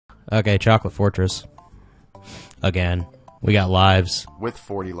Okay, Chocolate Fortress. Again. We got lives. With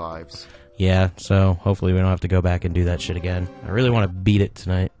 40 lives. Yeah, so hopefully we don't have to go back and do that shit again. I really want to beat it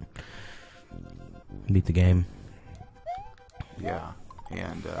tonight. Beat the game. Yeah,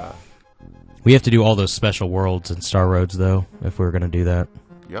 and, We have to do all those special worlds and Star Roads, though, if we're going to do that.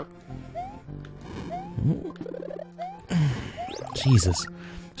 Yep. Jesus.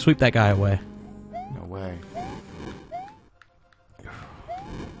 Sweep that guy away. No way.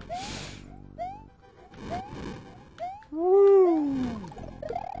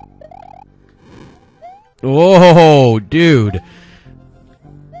 Whoa, dude.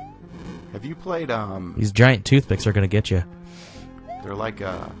 Have you played, These giant toothpicks are going to get you. they're like, Dude.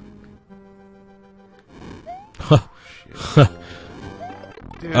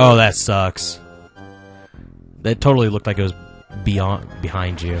 Oh, that sucks. That totally looked like it was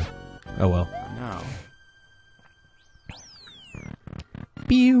behind you. Oh, well. No.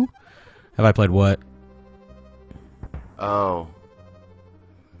 Pew. Have I played what? Oh.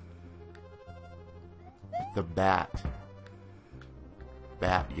 The Bat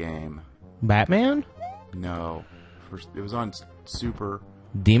game. Batman? No. It was on Super.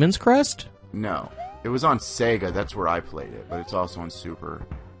 Demon's Crest? No. It was on Sega. That's where I played it, but it's also on Super.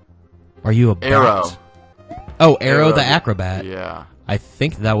 Are you a bat? Arrow. Oh, Arrow the Acrobat. Yeah. I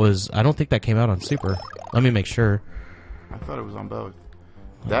think that was... I don't think that came out on Super. Let me make sure. I thought it was on both.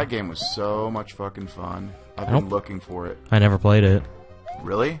 That game was so much fucking fun. I've been looking for it. I never played it.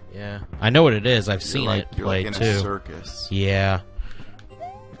 Really? Yeah. I know what it is. I've seen it You're played, like in too. a circus. Yeah.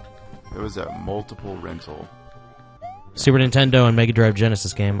 It was a multiple rental. Super Nintendo and Mega Drive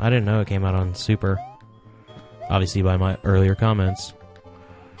Genesis game. I didn't know it came out on Super. Obviously by my earlier comments.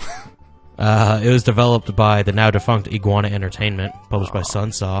 It was developed by the now defunct Iguana Entertainment, published by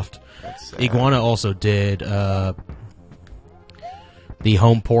Sunsoft. That's sad. Iguana also did the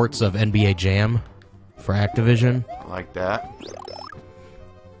home ports of NBA Jam for Activision. I like that.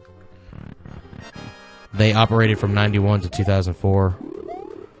 They operated from 91 to 2004.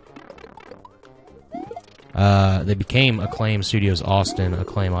 They became Acclaim Studios Austin.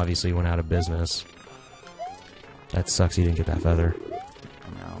 Acclaim obviously went out of business. That sucks you didn't get that feather.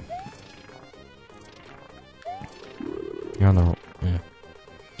 No. You're on the... Yeah.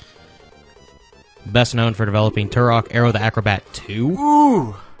 Best known for developing Turok Arrow the Acrobat 2.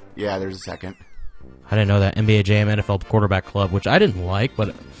 Ooh! Yeah, there's a second. I didn't know that. NBA Jam NFL Quarterback Club, which I didn't like,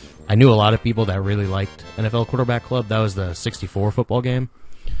 but I knew a lot of people that really liked NFL Quarterback Club. That was the 64 football game.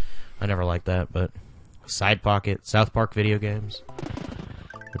 I never liked that, but... Side Pocket, South Park video games.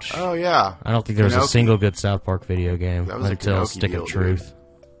 Which Oh, yeah. I don't think there was a Pinocchio. single good South Park video game That was a until Pinocchio Stick deal, of Truth.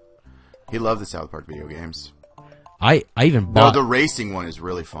 He loved the South Park video games. I even No, bought... the racing one is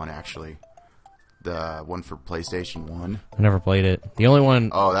really fun, actually. The one for PlayStation 1. I never played it. The only one...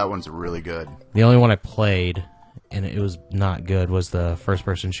 Oh, that one's really good. The only one I played, and it was not good, was the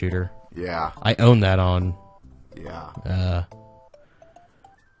first-person shooter. Yeah. I own that on... Yeah.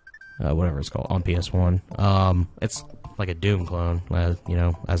 whatever it's called, on PS1. It's like a Doom clone, you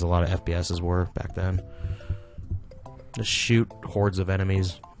know, as a lot of FPSs were back then. Just shoot hordes of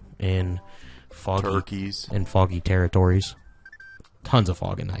enemies in foggy territories. Tons of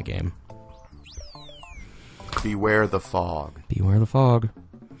fog in that game. Beware the fog. Beware the fog.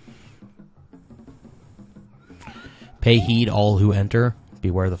 Pay heed, all who enter.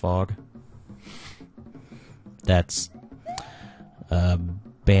 Beware the fog. That's a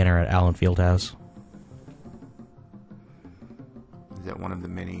banner at Allen Fieldhouse. Is that one of the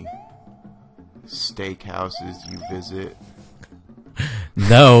many steakhouses you visit?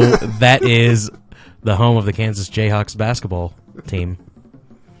 No, that is the home of the Kansas Jayhawks basketball team.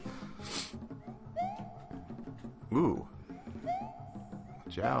 Ooh.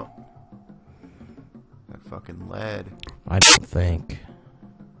 Watch out. That fucking lead. I don't think.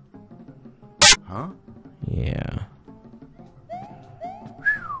 Huh? Yeah.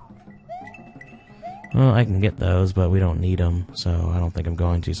 Well, I can get those, but we don't need them, so I don't think I'm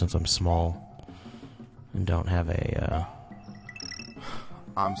going to since I'm small and don't have a,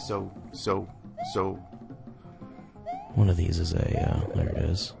 I'm so. One of these is a, there it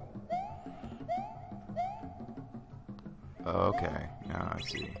is. Okay. Now I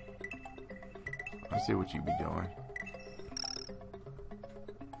see. I see what you be doing.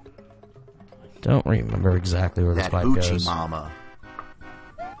 Don't remember exactly where this That pipe hoochie goes. mama.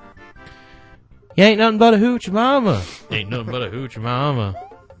 You ain't nothing but a hoochie mama. Ain't nothing but a hoochie mama.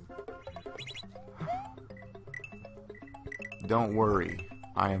 Don't worry.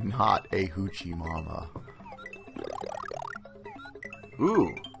 I am not a hoochie mama.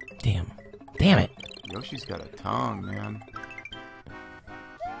 Ooh. Damn. Damn it. Yoshi's got a tongue, man.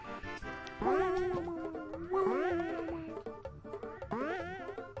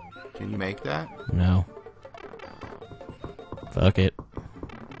 Can you make that? No. Fuck it.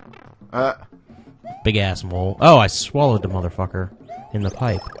 Big ass mole. Oh, I swallowed the motherfucker in the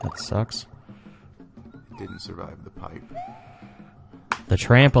pipe. That sucks. It didn't survive the pipe. The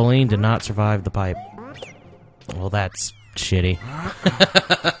trampoline did not survive the pipe. Well, that's shitty.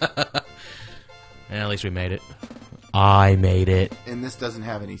 At least we made it. I made it. And this doesn't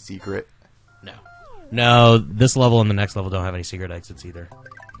have any secret. No. No, this level and the next level don't have any secret exits either.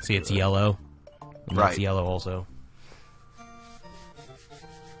 See, it's yellow. And Right. It's yellow also.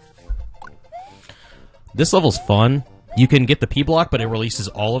 This level's fun. You can get the P block, but it releases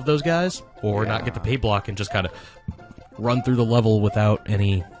all of those guys, or not get the P block and just kind of run through the level without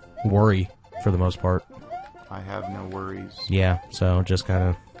any worry for the most part. I have no worries. Yeah, so just kind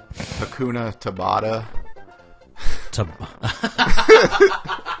of... Hakuna Tabata.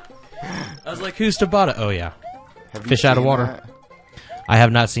 I was like, who's Tabata? Oh, yeah. Have you Fish out of seen water. that? I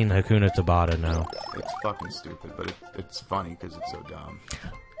have not seen Hakuna Tabata, no. It's fucking stupid, but it's funny because it's so dumb.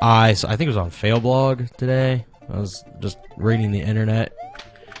 I think it was on Failblog today. I was just reading the internet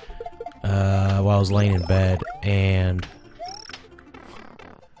while I was laying in bed, and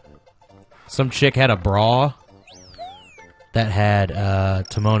some chick had a bra that had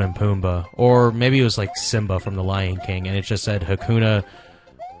Timon and Pumba, or maybe it was like Simba from The Lion King, and it just said Hakuna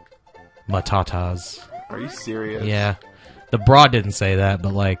Matatas. Are you serious? Yeah. The bra didn't say that,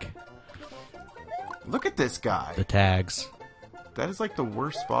 but like Look at this guy. the tags. That is like the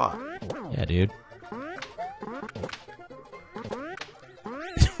worst spot. Yeah, dude.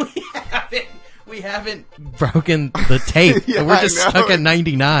 we haven't broken the tape. Yeah, We're just I know. stuck at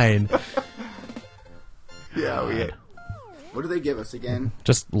 99. Yeah, what do they give us again?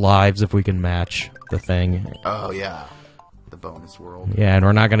 Just lives if we can match the thing. Oh, yeah. The bonus world. Yeah, and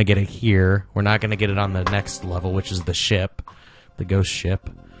we're not going to get it here. We're not going to get it on the next level, which is the ship. The ghost ship.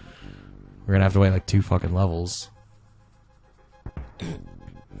 We're going to have to wait like 2 fucking levels.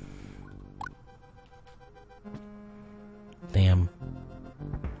 Damn.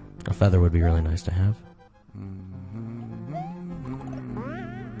 A feather would be really nice to have.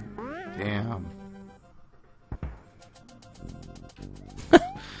 Damn.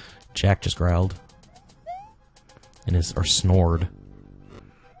 Jack just growled. Or snored.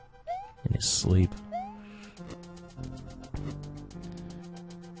 In his sleep.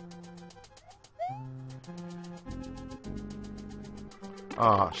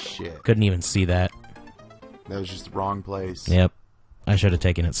 Oh, shit. Couldn't even see that. That was just the wrong place. Yep. I should have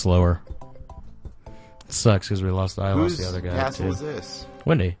taken it slower. It sucks because we lost the Whose the other guy, castle too. is this?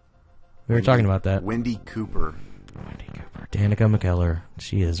 Wendy. We were talking about that. Wendy Cooper. Wendy Cooper. Danica McKellar.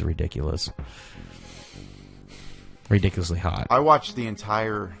 She is ridiculous. Ridiculously hot. I watched the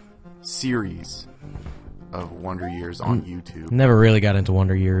entire series of Wonder Years on YouTube. Never really got into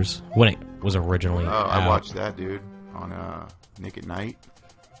Wonder Years when it was originally Oh, out. I watched that, dude, on Nick at Night.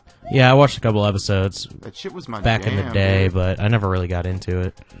 Yeah, I watched a couple episodes That shit was my back jam, in the day, dude. but I never really got into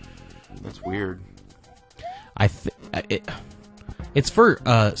it. That's weird. It's for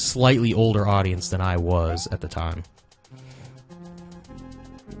a slightly older audience than I was at the time.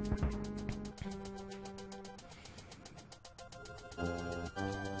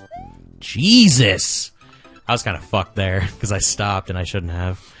 Jesus! I was kind of fucked there, because I stopped and I shouldn't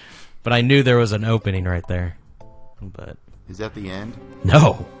have. But I knew there was an opening right there. But... Is that the end?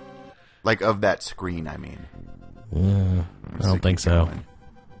 No! Like, of that screen, I mean. I don't think so. Going.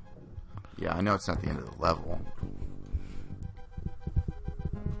 Yeah, I know it's not the end of the level.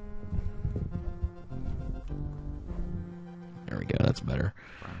 There we go, that's better.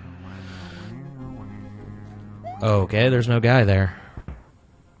 Okay, there's no guy there.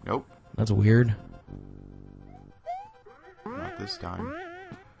 Nope, That's weird. not this time.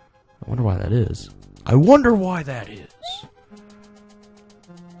 I wonder why that is. I wonder why that is.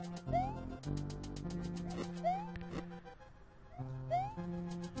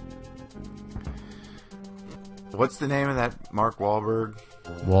 What's the name of that Mark Wahlberg?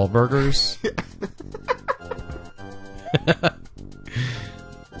 Wahlburgers?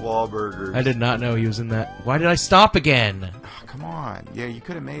 Wahlburgers. I did not know he was in that. Why did I stop again? Oh, come on. Yeah, you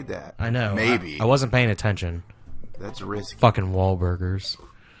could have made that. I know. Maybe. I wasn't paying attention. That's risky. Fucking Wahlburgers.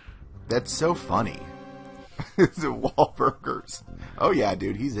 That's so funny. It's a Wahlburgers. Oh, yeah,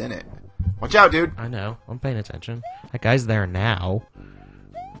 dude. He's in it. Watch out, dude. I know. I'm paying attention. That guy's there now.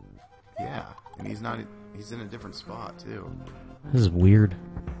 Yeah. And he's not... He's in a different spot, too. This is weird.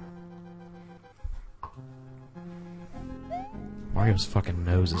 Mario's fucking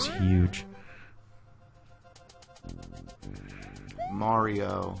nose is huge.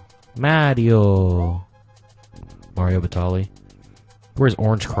 Mario. Mario. Mario Batali. wears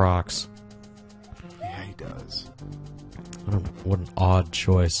orange Crocs. Yeah, he does. What an odd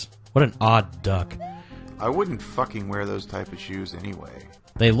choice. What an odd duck. I wouldn't fucking wear those type of shoes anyway.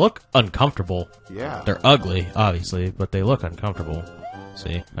 They look uncomfortable. Yeah. They're ugly, obviously, but they look uncomfortable.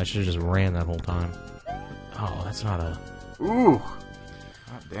 See, I should have just ran that whole time. Oh, that's not a... Ooh!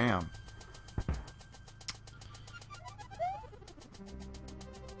 God damn.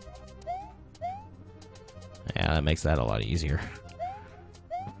 Yeah, that makes that a lot easier.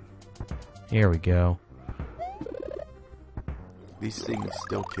 Here we go. These things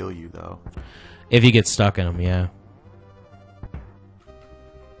still kill you, though. If you get stuck in them, yeah.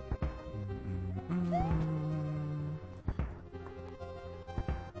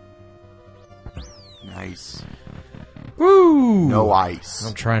 Nice. Woo! No ice.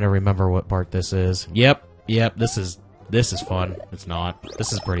 I'm trying to remember what part this is. Yep, this is fun. It's not.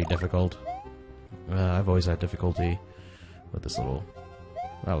 This is pretty difficult. I've always had difficulty with this little...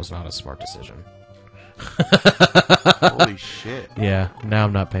 That was not a smart decision. Holy shit. Yeah, now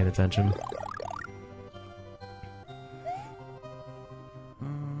I'm not paying attention.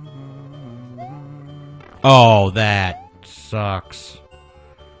 Oh, that sucks.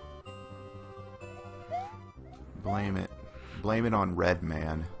 Blame it. Blame it on Red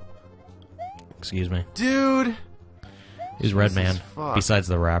Man. Excuse me. Dude! Who's Red Jesus Man? fuck. Besides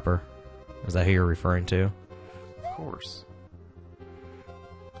the rapper. Is that who you're referring to? Of course.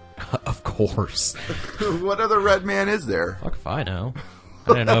 Of course. What other Red Man is there? Fuck if I know.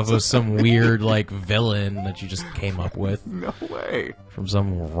 I didn't know if it was some weird, like, villain that you just came up with. No way. From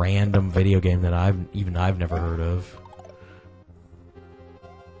some random video game that I've never heard of.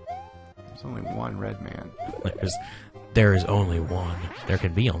 There's only one Red Man. There is only one. There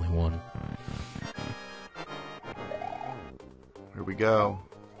can be only one. Here we go.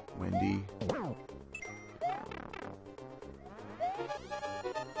 Windy.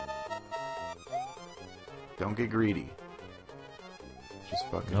 Don't get greedy. Just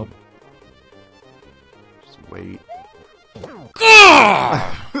fucking... Nope. Just wait.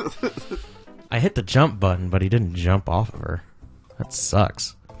 I hit the jump button, but he didn't jump off of her. That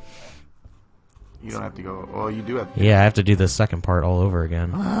sucks. You don't have to go... Oh, you do have to... Yeah, I have to do the second part all over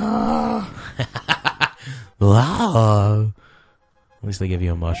again. Wow. At least they give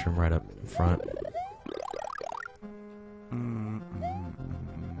you a mushroom right up front.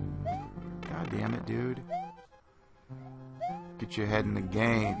 God damn it, dude. Get your head in the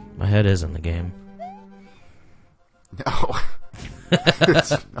game. My head is in the game. No.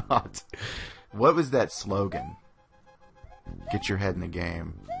 It's not. What was that slogan? Get your head in the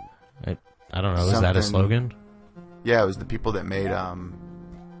game. I don't know. Is that a Something- slogan? Yeah, it was the people that made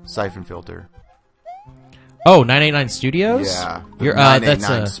Siphon Filter. Oh, 989 Studios? Yeah. You're,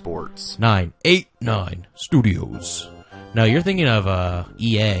 989 that's Sports. 989 Studios. No, you're thinking of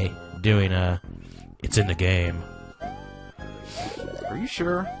EA doing It's in the Game. Are you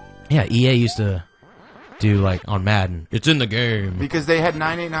sure? Yeah, EA used to do, like, on Madden, It's in the Game. Because they had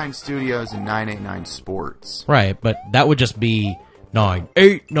 989 Studios and 989 Sports. Right, but that would just be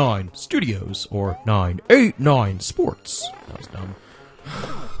 989 Studios or 989 Sports. That was dumb.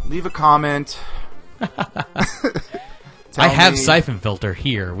 Leave a comment. I have me- Siphon Filter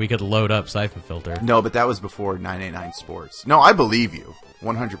here. We could load up Siphon Filter. No, but that was before 989 Sports. No, I believe you.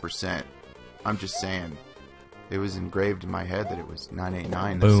 100%. I'm just saying. It was engraved in my head that it was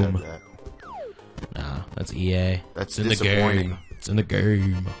 989 that Boom. said that. Nah, that's EA. That's It's in the disappointing. game. It's in the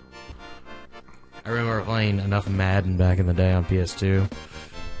game. I remember playing enough Madden back in the day on PS2.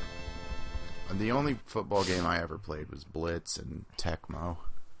 The only football game I ever played was Blitz and Tecmo.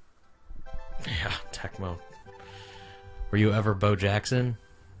 Yeah, Tecmo. Were you ever Bo Jackson?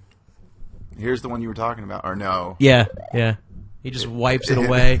 Here's the one you were talking about, or no? Yeah. He just wipes it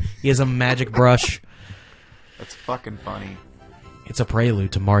away. He has a magic brush. That's fucking funny. It's a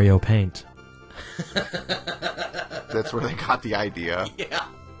prelude to Mario Paint. That's where they got the idea. Yeah.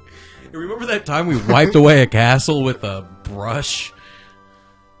 Remember that time we wiped away a castle with a brush?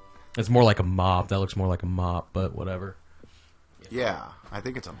 It's more like a mop. That looks more like a mop, but whatever. Yeah, I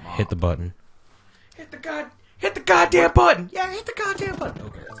think it's a mop. Hit the button. Hit the goddamn button! Yeah, hit the goddamn button!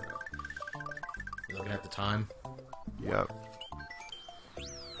 Okay, that's enough. You looking at the time? Yep.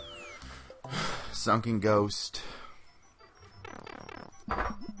 Sunken Ghost.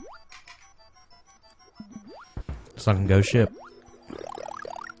 Sunken Ghost ship.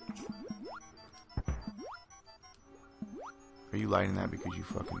 Are you lighting that because you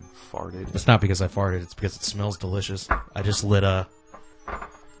fucking farted? It's not because I farted, it's because it smells delicious. I just lit a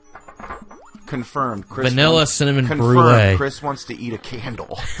Confirmed. Chris vanilla wants, cinnamon confirmed, brulee. Chris wants to eat a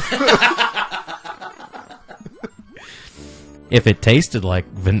candle. If it tasted like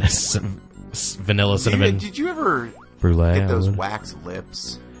vanilla cinnamon Did you ever brulee, get I those would. wax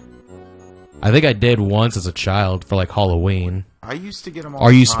lips? I think I did once as a child for like Halloween. I used to get them all Are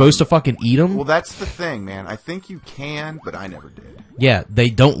the you time. supposed to fucking eat them? Well, that's the thing, man. I think you can, but I never did. Yeah, they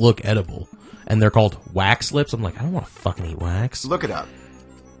don't look edible. And they're called wax lips. I'm like, I don't want to fucking eat wax. Look it up.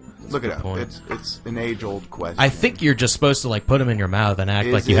 Look it up. point. It's an age-old question. I think you're just supposed to like put them in your mouth and act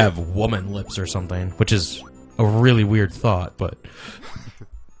Is like you it? have woman lips or something, which is a really weird thought, but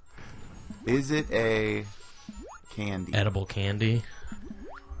Is it a candy? edible candy.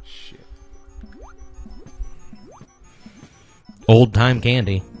 Shit. Old time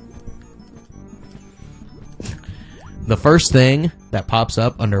candy. The first thing that pops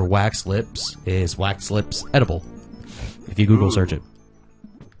up under wax lips is wax lips edible. If you Google search it.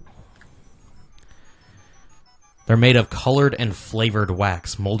 They're made of colored and flavored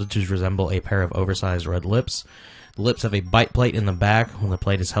wax, molded to resemble a pair of oversized red lips. The lips have a bite plate in the back. When the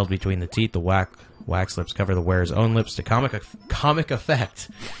plate is held between the teeth, the wax lips cover the wearer's own lips to comic effect.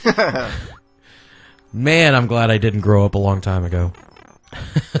 Man, I'm glad I didn't grow up a long time ago.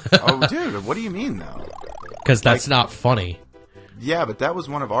 Oh, dude, what do you mean, though? Because that's not funny. Yeah, but that was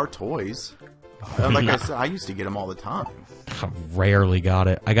one of our toys. Like I said, I used to get them all the time. I rarely got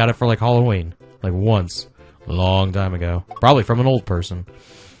it. I got it for like Halloween. Like once. A long time ago. Probably from an old person.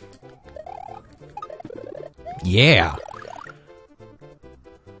 Yeah.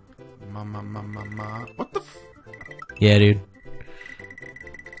 What the Yeah, dude.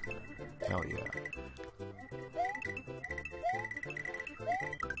 hell yeah.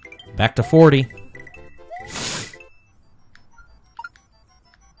 Back to 40.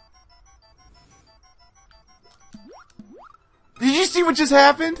 Did you see what just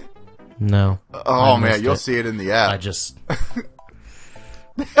happened? No. Oh, I man, missed you'll it. see it in the I app. just...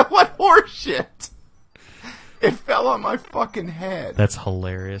 What horseshit? It fell on my fucking head. That's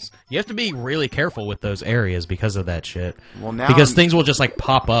hilarious. You have to be really careful with those areas because of that shit. Well, now Because things will just like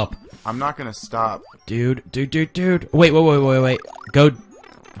pop up. I'm not gonna stop. Dude. Wait. Go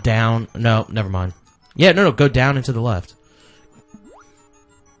down. No, never mind. Yeah, no, go down and to the left.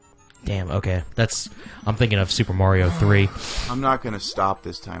 Damn, okay. I'm thinking of Super Mario 3. I'm not gonna stop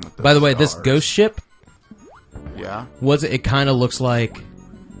this time with those By the way, this stars. ghost ship, Yeah? it kind of looks like...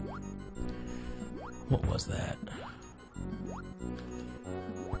 What was that?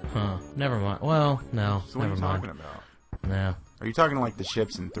 Huh. Never mind. Well, no. So what are never you mind. talking about? No. Are you talking like the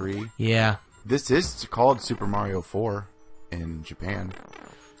ships in 3? Yeah. This is called Super Mario 4 in Japan.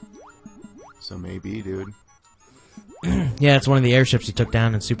 So maybe, dude. Yeah, it's one of the airships you took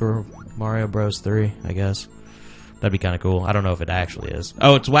down in Super Mario Bros. 3, I guess. That'd be kind of cool. I don't know if it actually is.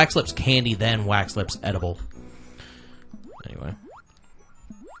 Oh, it's Wax Lips Candy, then Wax Lips Edible. Anyway.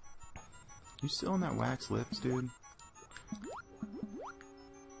 You still on that wax lips, dude?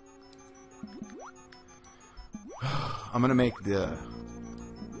 I'm gonna make the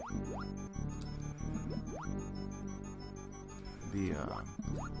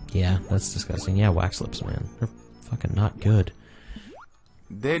Yeah, that's disgusting. Yeah, Wax Lips, man. They're fucking not good.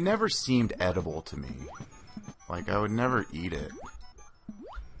 they never seemed edible to me. Like, I would never eat it.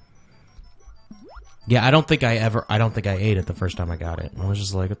 Yeah, I don't think I ate it the first time I got it. I was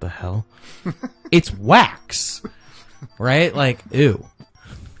just like, what the hell? It's wax! Right? Like, ew.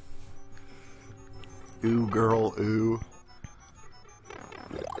 Ooh, girl, ooh.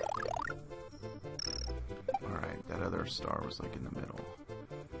 Alright, that other star was like in the middle.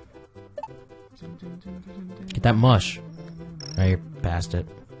 Get that mush. Oh, you're past it.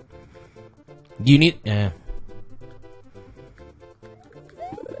 You need...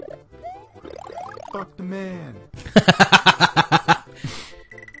 Fuck the man.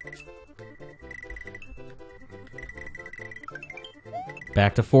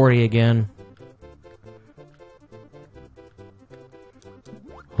 Back to 40 again.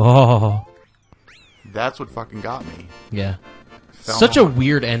 Oh. That's what fucking got me. Yeah. Fell Such a off.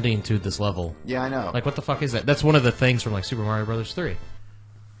 weird ending to this level. Yeah, I know. Like, what the fuck is that? That's one of the things from, like, Super Mario Bros. 3.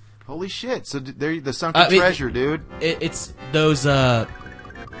 Holy shit. So they're the sunken treasure, dude. It's those, It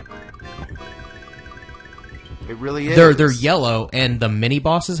really is. They're yellow, and the mini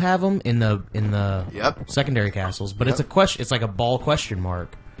bosses have them in the Yep. secondary castles. But Yep. it's a question. It's like a ball question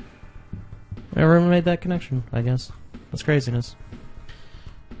mark. Never made that connection. I guess that's craziness.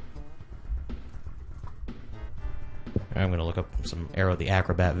 I'm gonna look up some Arrow the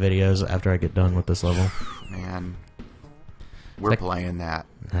Acrobat videos after I get done with this level. Man. We're playing that.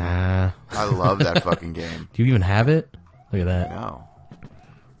 Nah. I love that fucking game. Do you even have it? Look at that. No.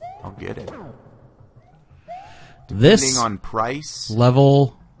 I'll get it. This Depending on price,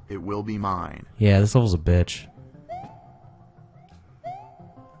 level. it will be mine. Yeah, this level's a bitch.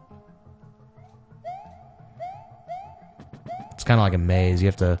 It's kind of like a maze.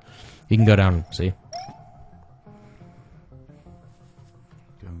 You can go down. See.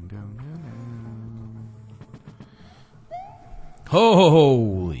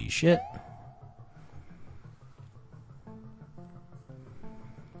 Holy shit.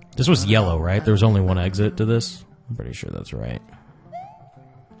 This was yellow, right? There was only one exit to this. I'm pretty sure that's right.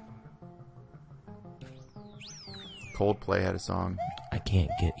 Coldplay had a song I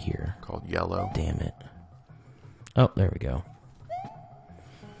can't get here. called Yellow. Damn it. Oh, there we go.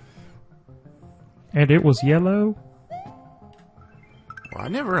 And it was yellow? Well, I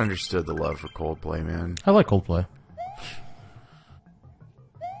never understood the love for Coldplay, man. I like Coldplay.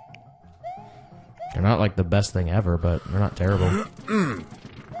 They're not like the best thing ever, but they're not terrible.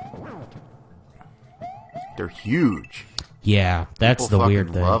 They're huge. Yeah, that's People the weird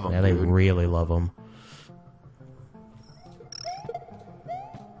fucking thing. love 'em, Yeah, they dude. really love them.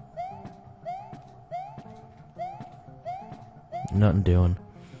 Nothing doing.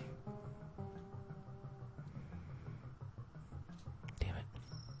 Damn it.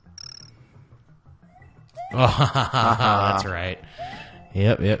 Oh, that's right.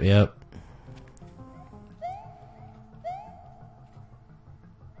 Yep.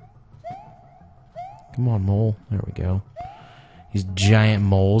 Come on, mole. There we go. These giant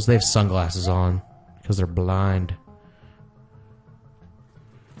moles, they have sunglasses on because they're blind.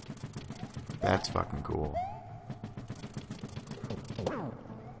 That's fucking cool.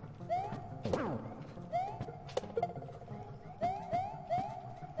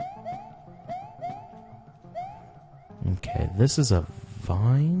 Okay, this is a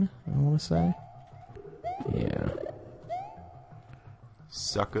vine, I want to say. Yeah.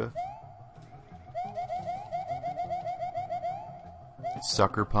 Sucker.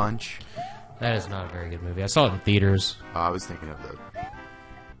 Sucker Punch. That is not a very good movie. I saw it in theaters. I was thinking of the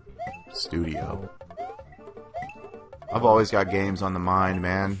studio. I've always got games on the mind,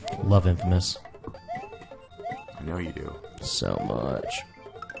 man. Love Infamous I know you do. so much.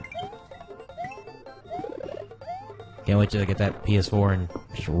 Can't wait till I get that PS4 and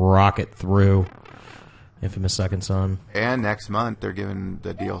just rock it through Infamous Second Son. And next month, they're giving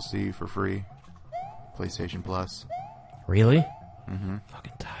the DLC for free. PlayStation Plus. Really? Mm-hmm.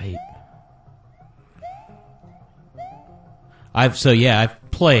 Fucking tight. I've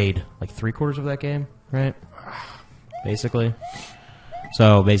played like 3/4 of that game, right? Basically.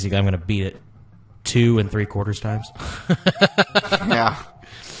 So basically, I'm gonna beat it 2 3/4 times. Yeah.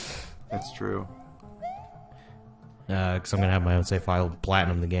 That's true. Because I'm gonna have my own save file,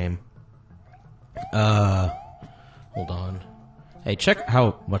 platinum the game. Hold on. Hey, check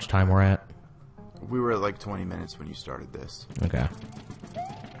how much time we're at. We were at like 20 minutes when you started this. Okay.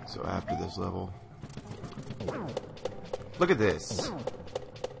 So after this level... Look at this.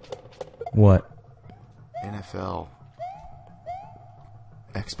 What? NFL.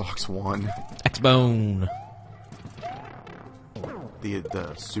 Xbox One. X-Bone.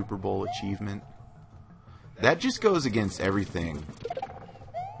 The Super Bowl achievement. That just goes against everything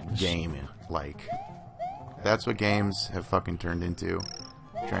game like. That's what games have fucking turned into.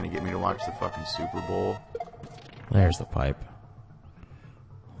 Trying to get me to watch the fucking Super Bowl. There's the pipe.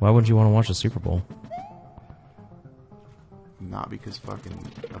 Why wouldn't you want to watch the Super Bowl? Not because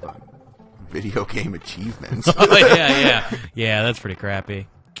fucking of a video game achievements. Oh, yeah, that's pretty crappy.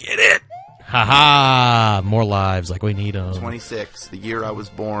 Get it? Haha, more lives, like we need them. 26, the year I was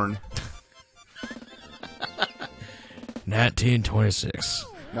born. 1926.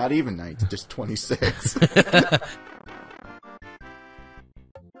 Not even 19, just 26.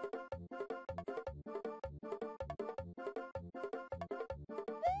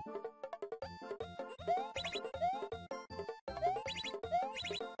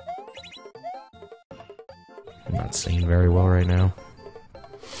 I'm not seeing very well right now.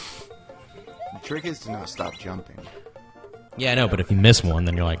 The trick is to not stop jumping. Yeah, I know, but if you miss one,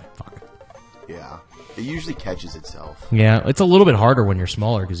 then you're like, fuck. Yeah. It usually catches itself. Yeah, it's a little bit harder when you're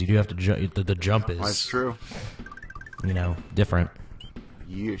smaller because you do have to jump. The jump is, That's true. you know, different.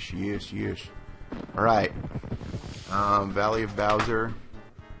 Yeesh. Alright. Valley of Bowser.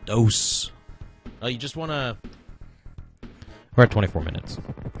 Dose. Oh, you just want to... We're at 24 minutes.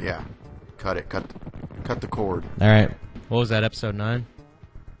 Yeah. Cut it. Cut the cord. All right. What was that, episode 9?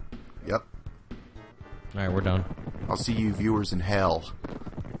 Yep. All right, we're done. I'll see you viewers in hell.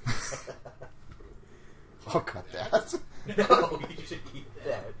 I'll cut that. No, you should keep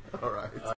that. Alright.